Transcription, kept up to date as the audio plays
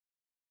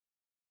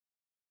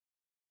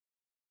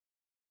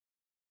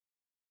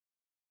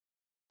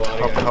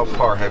How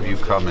far have you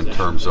come in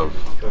terms of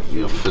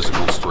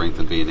physical strength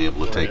and being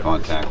able to take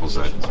on tackles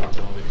that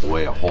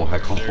weigh a whole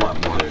heck of a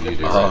lot more than you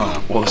do right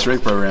now? Well, the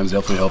strength program's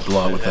definitely helped a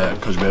lot with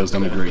that. Coach Bale's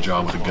done a great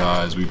job with the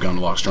guys. We've gotten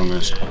a lot stronger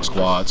in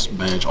squats,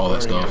 bench, all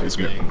that stuff. It's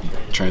good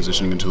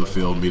transitioning into the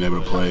field and being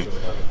able to play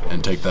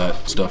and take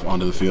that stuff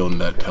onto the field,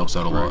 and that helps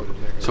out a lot.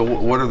 So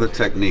what are the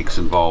techniques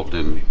involved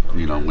in,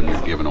 when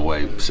you're giving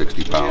away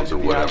 60 pounds or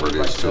whatever it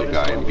is to a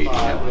guy and beating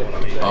him?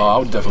 I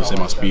would definitely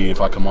say my speed. If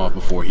I come off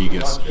before he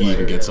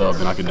even gets up,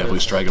 then I can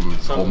definitely strike him,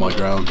 hold my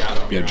ground,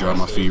 be able to drive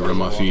my feet, run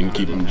my feet, and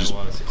keep him just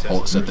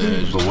set the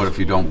edge. But what if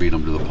you don't beat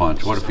him to the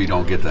punch? What if you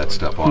don't get that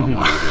step on him?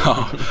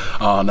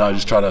 No, I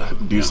just try to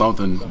do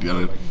something.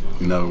 You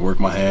gotta, work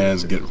my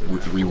hands,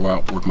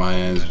 work my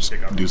hands, just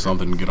do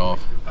something and get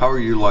off. How are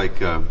you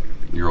like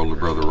your older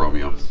brother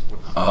Romeo?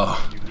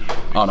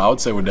 I don't know. I would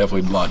say we're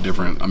definitely a lot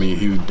different. I mean,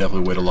 he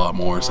definitely weighed a lot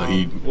more, so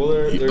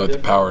but the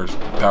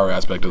power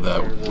aspect of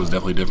that was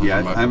definitely different.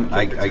 Yeah,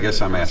 I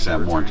guess I'm asking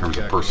that more in terms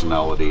of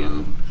personality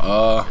and.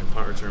 I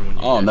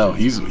don't know.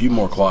 He's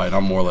more quiet.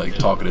 I'm more like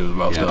talkative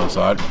about stuff,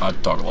 so I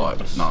talk a lot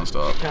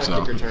nonstop.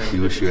 So.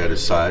 You wish you had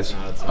his size?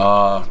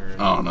 I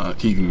don't know.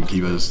 He can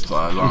keep his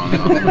size. I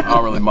don't know. I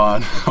don't really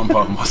mind. I'm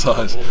fine with my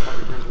size.